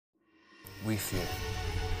we few,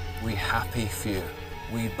 we happy few,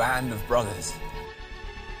 we band of brothers.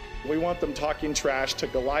 We want them talking trash to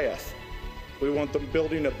Goliath. We want them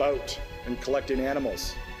building a boat and collecting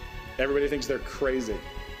animals. Everybody thinks they're crazy,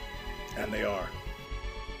 and they are.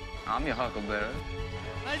 I'm your huckleberry.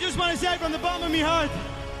 I just want to say from the bottom of my heart,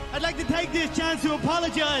 I'd like to take this chance to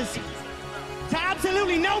apologize to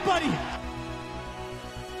absolutely nobody.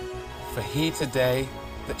 For he today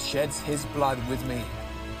that sheds his blood with me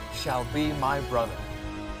shall be my brother.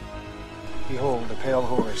 Behold, a pale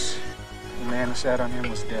horse. The man who sat on him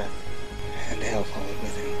was death, and hell followed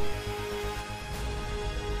with him.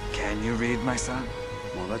 Can you read, my son?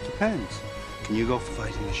 Well, that depends. Can you go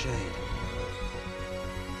fight in the shade?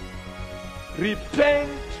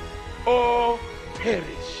 Repent or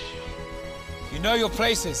perish. You know your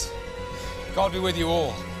places. God be with you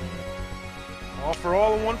all. All for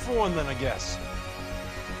all and one for one, then, I guess.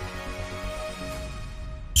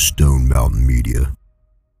 Stone Mountain Media.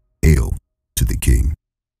 Hail to the king.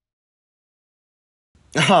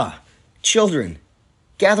 Aha! Children,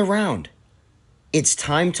 gather round. It's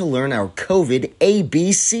time to learn our COVID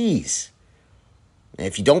ABCs.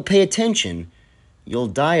 If you don't pay attention, you'll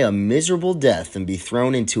die a miserable death and be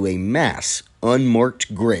thrown into a mass,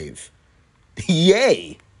 unmarked grave.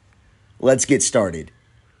 Yay! Let's get started.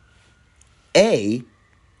 A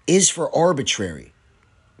is for arbitrary.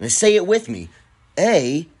 Now say it with me.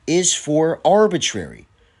 A is for arbitrary.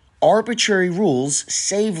 Arbitrary rules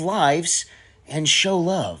save lives and show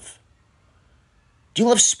love. Do you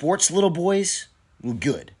love sports, little boys? Well,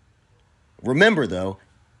 good. Remember, though,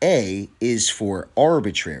 A is for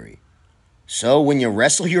arbitrary. So when you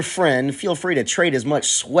wrestle your friend, feel free to trade as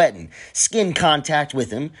much sweat and skin contact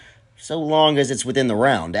with him, so long as it's within the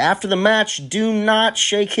round. After the match, do not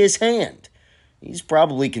shake his hand. He's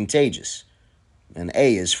probably contagious. And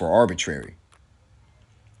A is for arbitrary.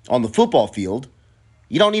 On the football field,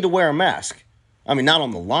 you don't need to wear a mask. I mean, not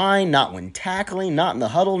on the line, not when tackling, not in the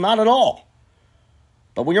huddle, not at all.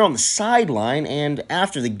 But when you're on the sideline and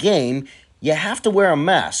after the game, you have to wear a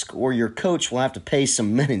mask or your coach will have to pay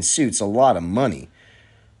some men in suits a lot of money.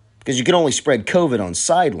 Because you can only spread COVID on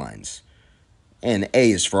sidelines. And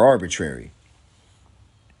A is for arbitrary.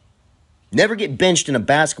 Never get benched in a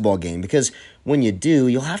basketball game because when you do,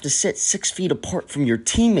 you'll have to sit 6 feet apart from your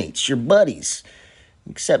teammates, your buddies.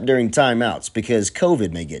 Except during timeouts because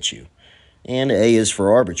COVID may get you. And A is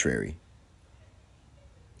for arbitrary.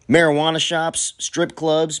 Marijuana shops, strip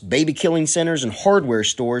clubs, baby killing centers, and hardware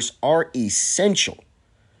stores are essential.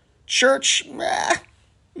 Church,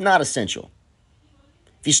 not essential.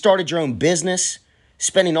 If you started your own business,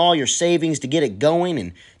 spending all your savings to get it going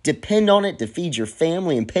and depend on it to feed your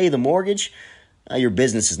family and pay the mortgage, your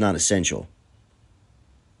business is not essential.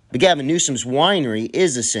 But Gavin Newsom's winery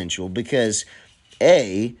is essential because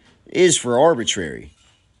A is for arbitrary.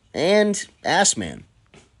 And Ass Man.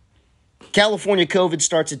 California COVID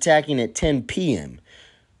starts attacking at 10 p.m.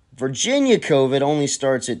 Virginia COVID only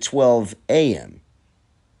starts at 12 a.m.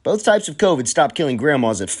 Both types of COVID stop killing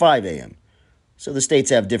grandmas at 5 a.m. So the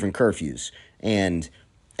states have different curfews. And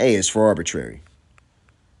A is for arbitrary.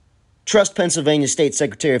 Trust Pennsylvania State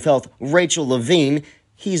Secretary of Health Rachel Levine.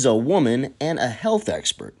 He's a woman and a health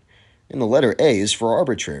expert. And the letter A is for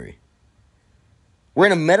arbitrary. We're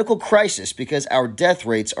in a medical crisis because our death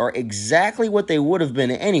rates are exactly what they would have been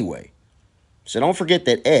anyway. So don't forget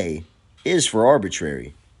that A is for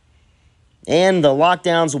arbitrary. And the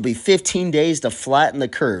lockdowns will be 15 days to flatten the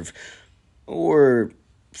curve. Or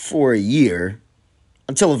for a year.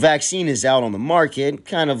 Until a vaccine is out on the market.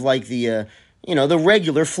 Kind of like the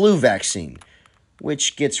regular flu vaccine.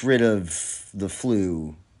 Which gets rid of the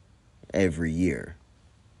flu every year.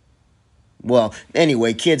 Well,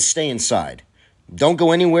 anyway, kids, stay inside. Don't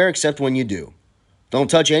go anywhere except when you do.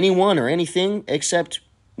 Don't touch anyone or anything except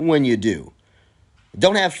when you do.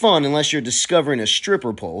 Don't have fun unless you're discovering a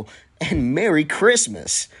stripper pole. And Merry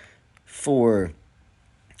Christmas for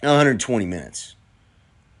 120 minutes.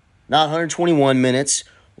 Not 121 minutes,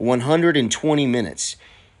 120 minutes.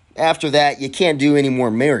 After that, you can't do any more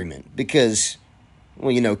merriment because,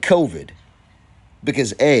 COVID.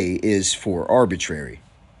 Because A is for arbitrary.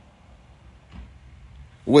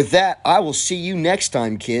 With that, I will see you next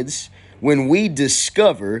time, kids, when we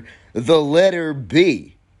discover the letter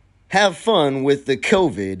B. Have fun with the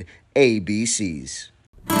COVID ABCs.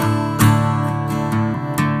 The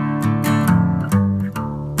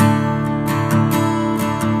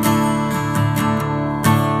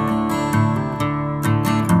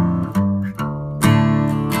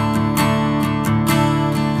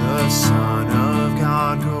Son of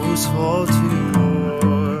God goes forth to war.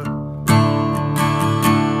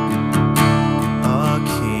 A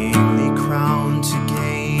kingly crown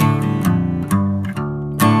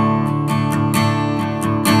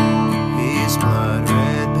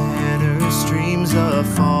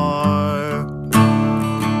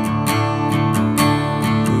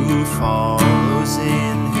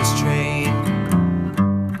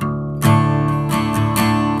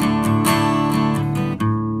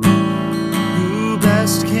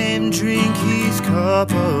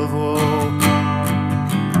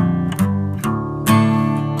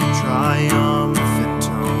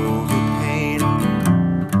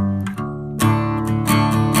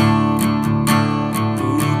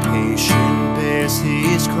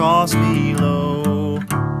draws me low.